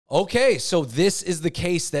Okay, so this is the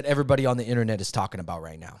case that everybody on the internet is talking about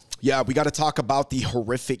right now. Yeah, we got to talk about the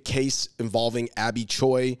horrific case involving Abby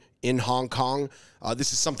Choi in Hong Kong.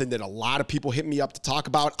 This is something that a lot of people hit me up to talk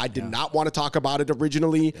about. I did not want to talk about it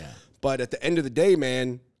originally, but at the end of the day,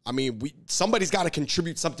 man, I mean, somebody's got to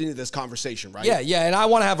contribute something to this conversation, right? Yeah, and I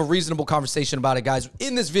want to have a reasonable conversation about it, guys.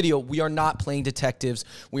 In this video, we are not playing detectives.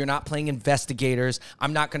 We are not playing investigators.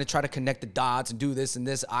 I'm not going to try to connect the dots and do this and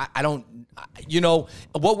this. I don't, you know,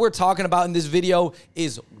 what we're talking about in this video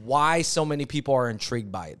is why so many people are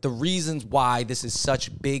intrigued by it. The reasons why this is such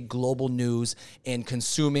big global news and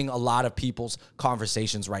consuming a lot of people's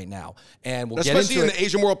conversations right now. And we'll get into it. Especially in the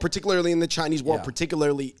Asian world, particularly in the Chinese world,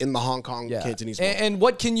 particularly in the Hong Kong, Cantonese world. And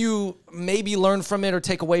what can you maybe learn from it or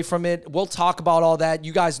take away from it? We'll talk about all that.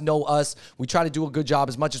 You guys know us. We try to do a good job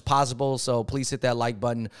as much as possible, so please hit that like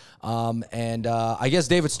button. I guess,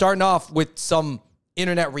 David, starting off with some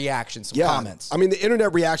internet reactions, some comments. I mean, the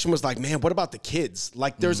internet reaction was like, man, what about the kids?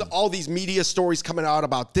 Like, there's all these media stories coming out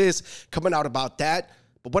about this, coming out about that,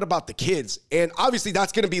 but what about the kids? And obviously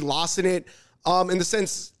that's going to be lost in it in the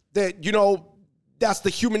sense that, you know, that's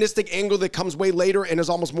the humanistic angle that comes way later and is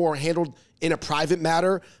almost more handled in a private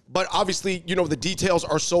matter. But obviously, you know, the details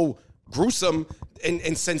are so gruesome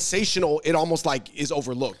and sensational, it almost like is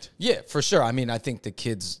overlooked. Yeah, for sure. I mean, I think the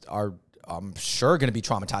kids are, I'm sure, going to be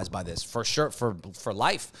traumatized by this, for sure, for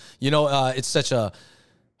life. You know, it's such a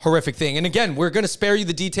horrific thing. And again, we're going to spare you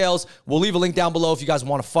the details. We'll leave a link down below if you guys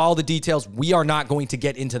want to follow the details. We are not going to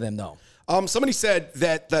get into them, though. Somebody said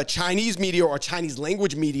that the Chinese media or Chinese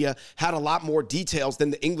language media had a lot more details than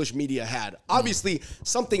the English media had. Obviously,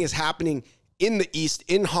 something is happening in the East,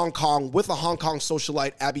 in Hong Kong, with a Hong Kong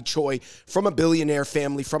socialite, Abby Choi, from a billionaire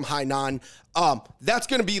family from Hainan. That's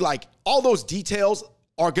going to be like, all those details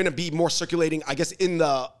are going to be more circulating, I guess, in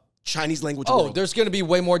the Chinese language world. There's going to be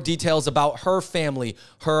way more details about her family,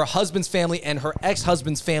 her husband's family, and her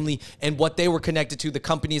ex-husband's family, and what they were connected to, the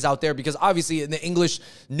companies out there, because obviously in the English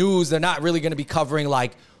news, they're not really going to be covering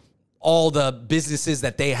like all the businesses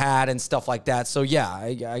that they had and stuff like that. So yeah,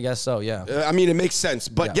 I guess so, yeah. I mean, it makes sense.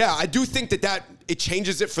 But yeah, I do think that it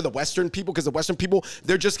changes it for the Western people, because the Western people,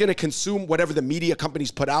 they're just going to consume whatever the media companies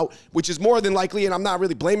put out, which is more than likely, and I'm not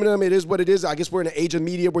really blaming them. It is what it is. I guess we're in an age of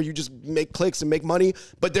media where you just make clicks and make money,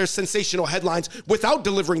 but there's sensational headlines without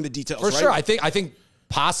delivering the details, For sure. I think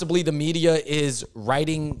possibly the media is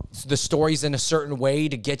writing the stories in a certain way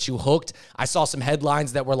to get you hooked. I saw some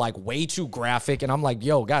headlines that were like way too graphic, and I'm like,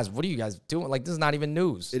 yo, guys, what are you guys doing? Like, this is not even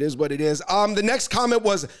news. It is what it is. The next comment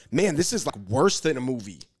was, man, this is like worse than a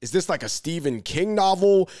movie. Is this like a Stephen King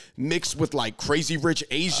novel mixed with like Crazy Rich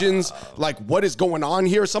Asians? Like, what is going on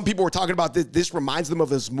here? Some people were talking about this. This reminds them of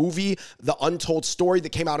this movie, The Untold Story, that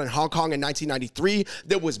came out in Hong Kong in 1993,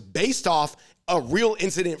 that was based off a real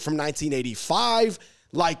incident from 1985.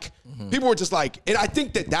 Like, people were just like, and I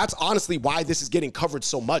think that that's honestly why this is getting covered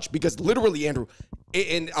so much, because literally, Andrew,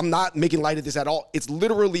 and I'm not making light of this at all, it's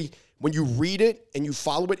literally, when you read it and you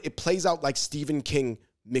follow it, it plays out like Stephen King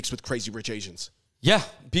mixed with Crazy Rich Asians. Yeah,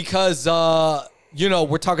 because, you know,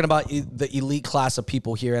 we're talking about the elite class of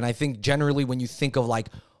people here, and I think generally when you think of like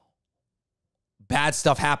bad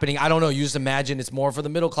stuff happening, I don't know, you just imagine it's more for the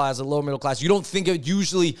middle class, the lower middle class. You don't think it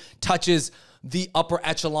usually touches the upper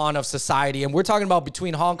echelon of society. And we're talking about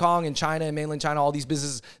between Hong Kong and China and mainland China, all these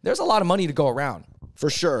businesses, there's a lot of money to go around.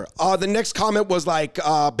 For sure. The next comment was like,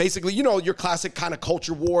 basically, you know, your classic kind of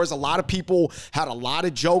culture wars. A lot of people had a lot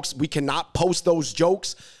of jokes. We cannot post those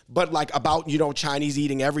jokes, but like about, you know, Chinese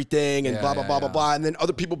eating everything and blah, blah, blah. And then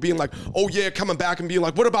other people being like, oh yeah, coming back and being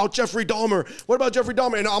like, what about Jeffrey Dahmer? What about Jeffrey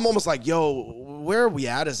Dahmer? And I'm almost like, yo, where are we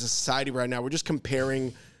at as a society right now? We're just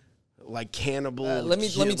comparing like cannibal. Let me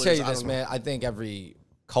tell you this, man. I think every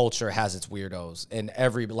culture has its weirdos, and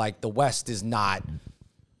every, like, the West is not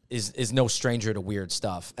is no stranger to weird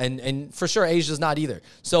stuff, and for sure Asia's not either.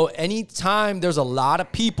 So anytime there's a lot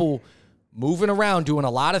of people moving around doing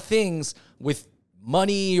a lot of things with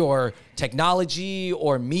money or technology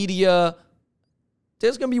or media,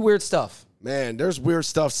 there's gonna be weird stuff. Man, there's weird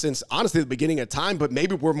stuff since, honestly, the beginning of time, but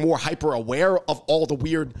maybe we're more hyper aware of all the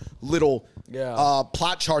weird little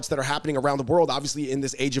plot charts that are happening around the world, obviously, in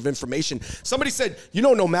this age of information. Somebody said, you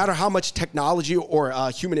know, no matter how much technology or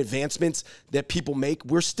human advancements that people make,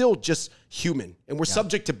 we're still just human, and we're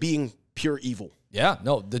subject to being pure evil. Yeah,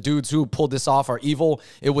 no, the dudes who pulled this off are evil.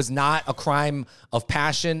 It was not a crime of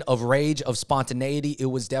passion, of rage, of spontaneity. It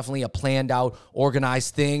was definitely a planned out,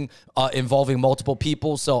 organized thing involving multiple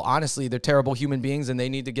people. So honestly, they're terrible human beings and they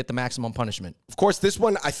need to get the maximum punishment. Of course, this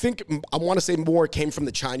one, I think, I want to say more came from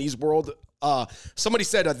the Chinese world. Somebody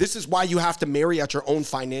said, this is why you have to marry at your own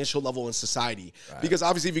financial level in society. Right. Because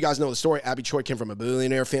obviously, if you guys know the story, Abby Choi came from a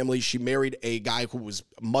billionaire family. She married a guy who was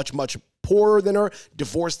much, much poorer than her,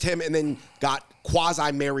 divorced him, and then got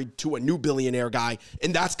quasi-married to a new billionaire guy.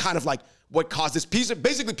 And that's kind of like what caused this piece.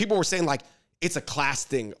 Basically, people were saying like it's a class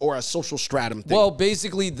thing or a social stratum thing. Well,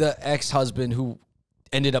 basically, the ex-husband who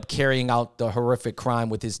ended up carrying out the horrific crime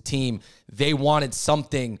with his team, they wanted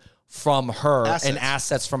something from her and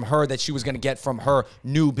assets from her that she was going to get from her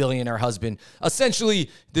new billionaire husband. Essentially,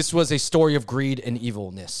 this was a story of greed and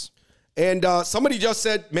evilness. And somebody just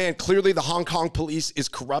said, man, clearly the Hong Kong police is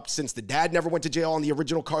corrupt since the dad never went to jail on the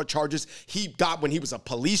original charges he got when he was a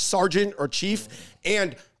police sergeant or chief.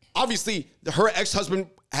 And obviously, her ex-husband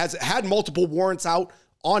has had multiple warrants out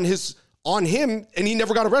on him, and he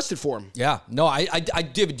never got arrested for him. Yeah, no, I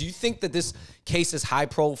did. Do you think that this case is high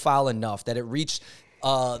profile enough that it reached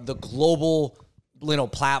the global,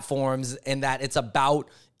 platforms, and that it's about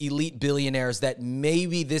elite billionaires, that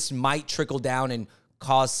maybe this might trickle down and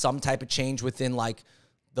cause some type of change within like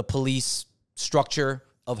the police structure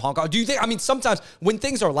of Hong Kong? Do you think, I mean, sometimes when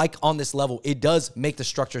things are like on this level, it does make the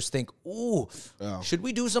structures think, ooh, should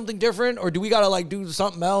we do something different? Or do we got to like do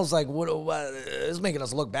something else? Like what it's making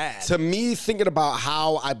us look bad. To me, thinking about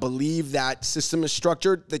how I believe that system is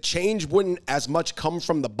structured, the change wouldn't as much come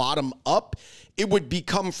from the bottom up. It would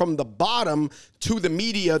become from the bottom to the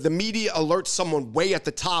media. The media alerts someone way at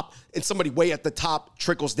the top, and somebody way at the top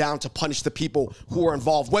trickles down to punish the people who are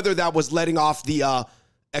involved, whether that was letting off the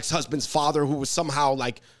ex-husband's father, who was somehow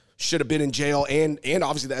like should have been in jail, and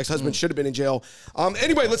obviously the ex-husband should have been in jail.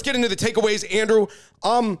 Anyway, let's get into the takeaways, Andrew.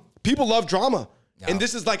 People love drama. Yeah. And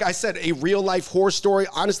this is, like I said, a real-life horror story.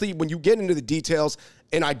 Honestly, when you get into the details,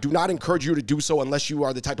 and I do not encourage you to do so unless you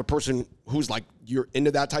are the type of person who's like, you're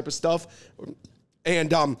into that type of stuff.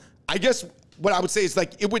 And I guess what I would say is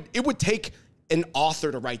like, it would take an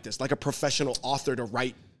author to write this, like a professional author to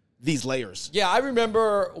write these layers. Yeah, I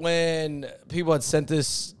remember when people had sent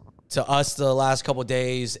this to us the last couple of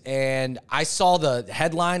days, and I saw the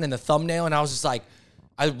headline and the thumbnail, and I was just like,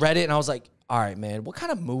 I read it, and I was like, all right, man, what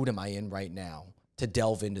kind of mood am I in right now to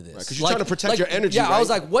delve into this? Because you're trying to protect your energy, yeah, right? I was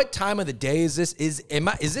like, what time of the day is this? Is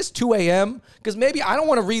this 2 a.m.? Because maybe I don't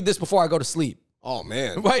want to read this before I go to sleep. Oh,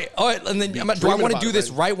 man. Right. All right. And then do I want to do this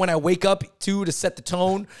right when I wake up to set the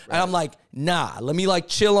tone? Right. And I'm like, nah, let me like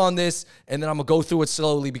chill on this. And then I'm going to go through it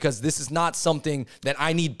slowly, because this is not something that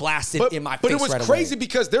I need blasted in my face. But it was crazy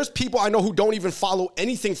because there's people I know who don't even follow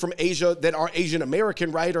anything from Asia that are Asian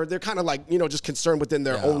American, right? Or they're kind of like, just concerned within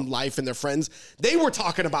their own life and their friends. They were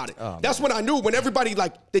talking about it. That's when I knew, when everybody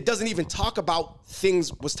like that doesn't even talk about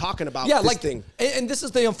things was talking about this thing. And this is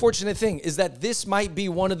the unfortunate thing, is that this might be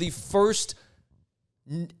one of the first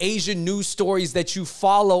Asian news stories that you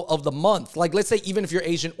follow of the month. Like, let's say even if you're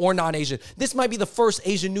Asian or non-Asian, this might be the first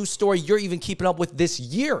Asian news story you're even keeping up with this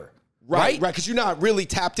year. Right? Because you're not really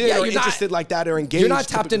tapped in or interested like that or engaged. You're not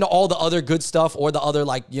tapped into all the other good stuff or the other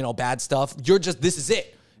like, bad stuff. You're just, this is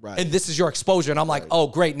it. Right. And this is your exposure. And I'm like, oh,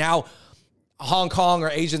 great. Now Hong Kong or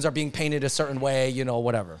Asians are being painted a certain way,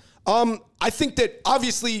 whatever. I think that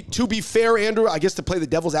obviously, to be fair, Andrew, I guess to play the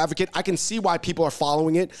devil's advocate, I can see why people are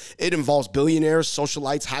following it. It involves billionaires,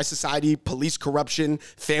 socialites, high society, police corruption,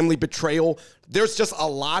 family betrayal. There's just a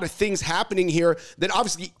lot of things happening here that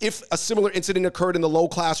obviously, if a similar incident occurred in the low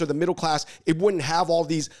class or the middle class, it wouldn't have all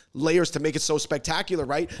these layers to make it so spectacular,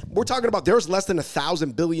 right? We're talking about there's less than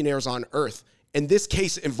 1,000 billionaires on Earth. And this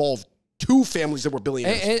case involved 2 families that were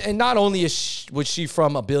billionaires. And not only was she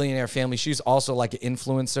from a billionaire family, she's also like an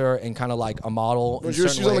influencer and kind of like a model. She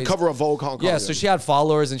was on the cover of Vogue Hong Kong. Yeah, so she had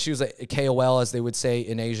followers, and she was a KOL, as they would say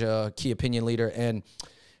in Asia, key opinion leader. And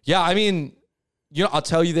yeah, I mean, I'll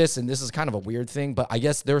tell you this, and this is kind of a weird thing, but I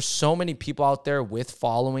guess there's so many people out there with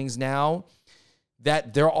followings now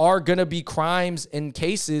that there are going to be crimes and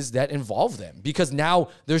cases that involve them, because now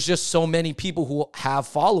there's just so many people who have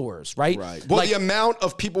followers, right? Right. Well, the amount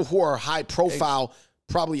of people who are high profile,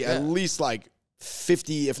 probably at least like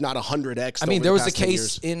 50, if not 100x. I mean, there was a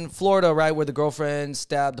case in Florida, right, where the girlfriend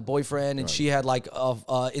stabbed the boyfriend, and she had like a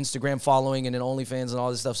Instagram following and an OnlyFans and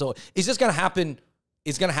all this stuff. So it's just going to happen.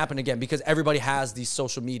 It's going to happen again, because everybody has these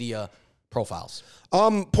social media profiles.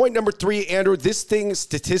 Point number 3, Andrew, this thing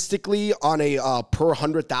statistically on a per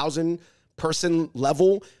 100,000 person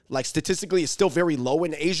level, like statistically, is still very low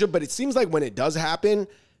in Asia, but it seems like when it does happen,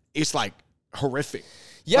 it's like horrific.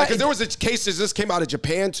 Yeah, because there was a case that just came out of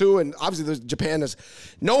Japan too, and obviously Japan is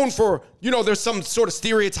known for, there's some sort of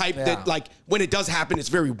stereotype that like when it does happen, it's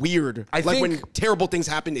very weird. I think when terrible things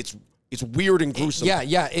happen, it's weird and gruesome.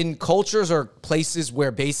 Yeah. In cultures or places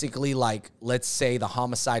where basically, like, let's say the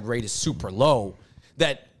homicide rate is super low,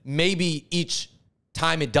 that maybe each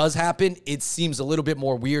time it does happen, it seems a little bit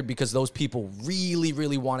more weird because those people really,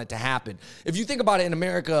 really want it to happen. If you think about it, in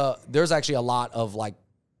America, there's actually a lot of like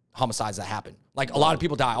homicides that happen. Like a lot of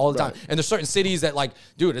people die all the time. And there's certain cities that like,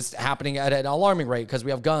 dude, it's happening at an alarming rate because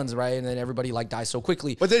we have guns, right? And then everybody like dies so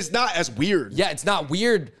quickly. But it's not as weird. Yeah, it's not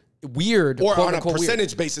weird, or on a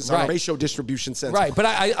percentage basis, on a ratio distribution sense. Right, but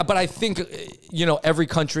I think, every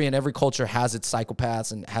country and every culture has its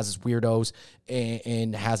psychopaths and has its weirdos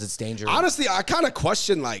and has its danger. Honestly, I kind of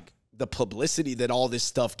question like the publicity that all this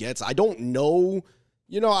stuff gets. I don't know.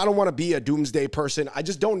 I don't want to be a doomsday person. I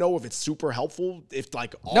just don't know if it's super helpful. If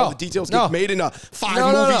like all the details get made into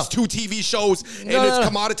 5 movies, 2 TV shows, and it's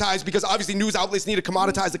commoditized because obviously news outlets need to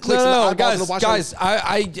commoditize the clicks and the eyeballs and the watch. Guys,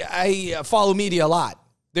 I follow media a lot.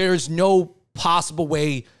 There's no possible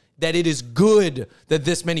way that it is good that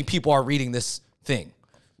this many people are reading this thing.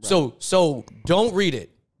 Right. So don't read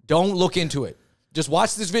it. Don't look into it. Just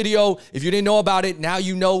watch this video. If you didn't know about it, now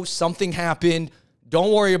you know something happened.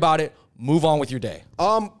 Don't worry about it. Move on with your day.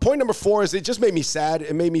 Point number 4 is it just made me sad.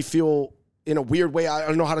 It made me feel in a weird way. I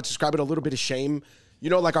don't know how to describe it. A little bit of shame.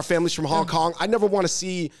 Like our family's from Hong Kong. I never want to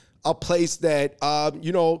see a place that,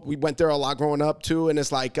 we went there a lot growing up too. And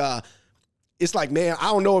it's like, man,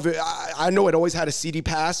 I don't know if I know it always had a seedy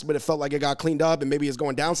past, but it felt like it got cleaned up and maybe it's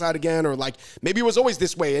going downside again, or like maybe it was always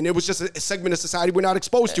this way and it was just a segment of society we're not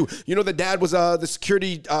exposed to. The dad was the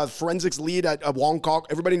security forensics lead at Mongkok.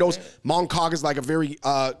 Everybody knows Mongkok is like a very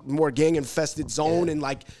more gang infested zone. And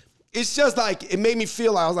like, it's just like, it made me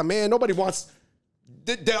feel like, I was like, man, nobody wants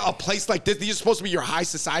a place like this. These are supposed to be your high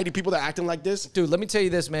society people that are acting like this. Dude, let me tell you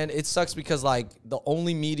this, man. It sucks because like the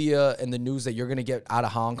only media and the news that you're going to get out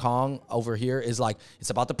of Hong Kong over here is like, it's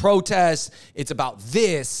about the protests. It's about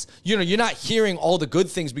this. You're not hearing all the good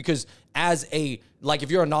things because if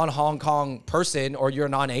you're a non-Hong Kong person or you're a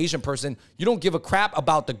non-Asian person, you don't give a crap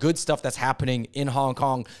about the good stuff that's happening in Hong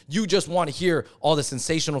Kong. You just want to hear all the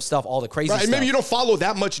sensational stuff, all the crazy stuff. And maybe you don't follow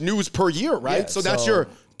that much news per year, right? Yeah, so that's your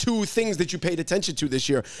 2 things that you paid attention to this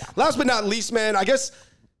year. Last but not least, man, I guess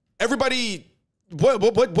everybody,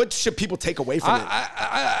 what should people take away from it?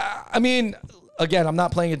 I mean, again, I'm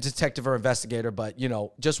not playing a detective or investigator, but,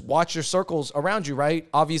 just watch your circles around you, right?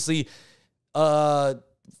 Obviously, the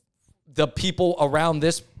people around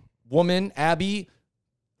this woman, Abby,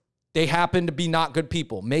 they happen to be not good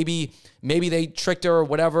people. Maybe they tricked her or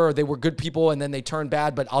whatever. Or they were good people and then they turned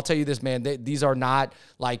bad. But I'll tell you this, man, these are not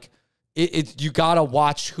like... you gotta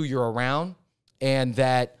watch who you're around, and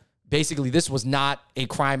that basically this was not a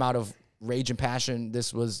crime out of rage and passion.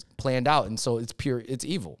 This was planned out, and so it's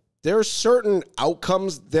evil. There are certain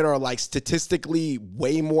outcomes that are like statistically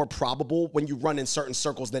way more probable when you run in certain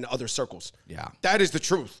circles than other circles. Yeah, that is the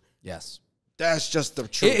truth. Yes, that's just the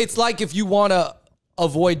truth. It's like if you want to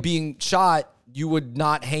avoid being shot, you would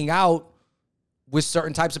not hang out with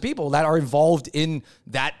certain types of people that are involved in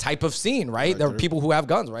that type of scene, right? There are people who have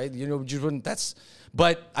guns, right?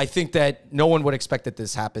 But I think that no one would expect that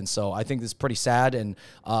this happened. So I think this is pretty sad. And,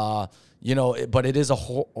 but it is a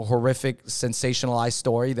horrific, sensationalized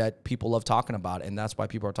story that people love talking about. And that's why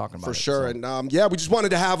people are talking about it. For sure. So. And we just wanted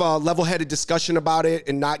to have a level-headed discussion about it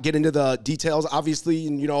and not get into the details, obviously.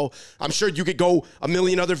 And, I'm sure you could go a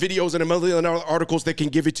million other videos and a million other articles that can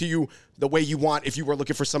give it to you the way you want if you were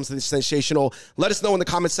looking for something sensational. Let us know in the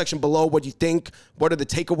comment section below what you think. What are the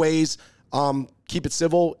takeaways? Keep it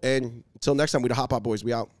civil. And until next time, we the Hot Pot Boys.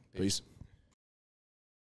 We out. Peace.